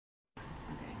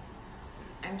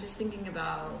I'm just thinking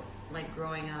about like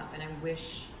growing up, and I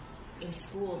wish in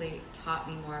school they taught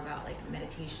me more about like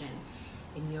meditation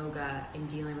and yoga and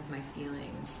dealing with my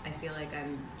feelings. I feel like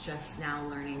I'm just now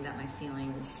learning that my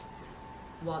feelings,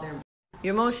 while they're...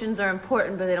 Your emotions are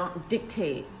important, but they don't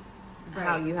dictate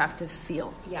how you have to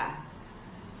feel. Yeah.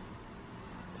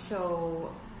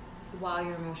 So while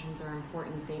your emotions are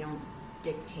important, they don't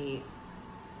dictate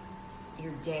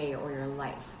your day or your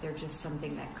life. They're just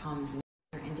something that comes, and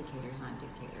they're indicators, not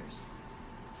dictators.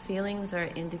 Feelings are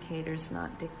indicators,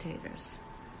 not dictators.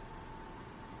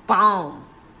 Boom!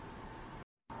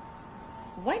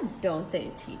 Why don't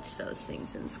they teach those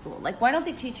things in school? Like, why don't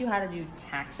they teach you how to do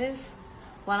taxes?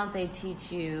 Why don't they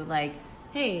teach you, like,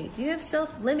 hey, do you have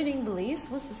self-limiting beliefs?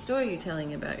 What's the story you're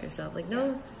telling about yourself? Like,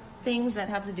 no things that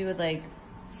have to do with, like,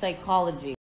 psychology.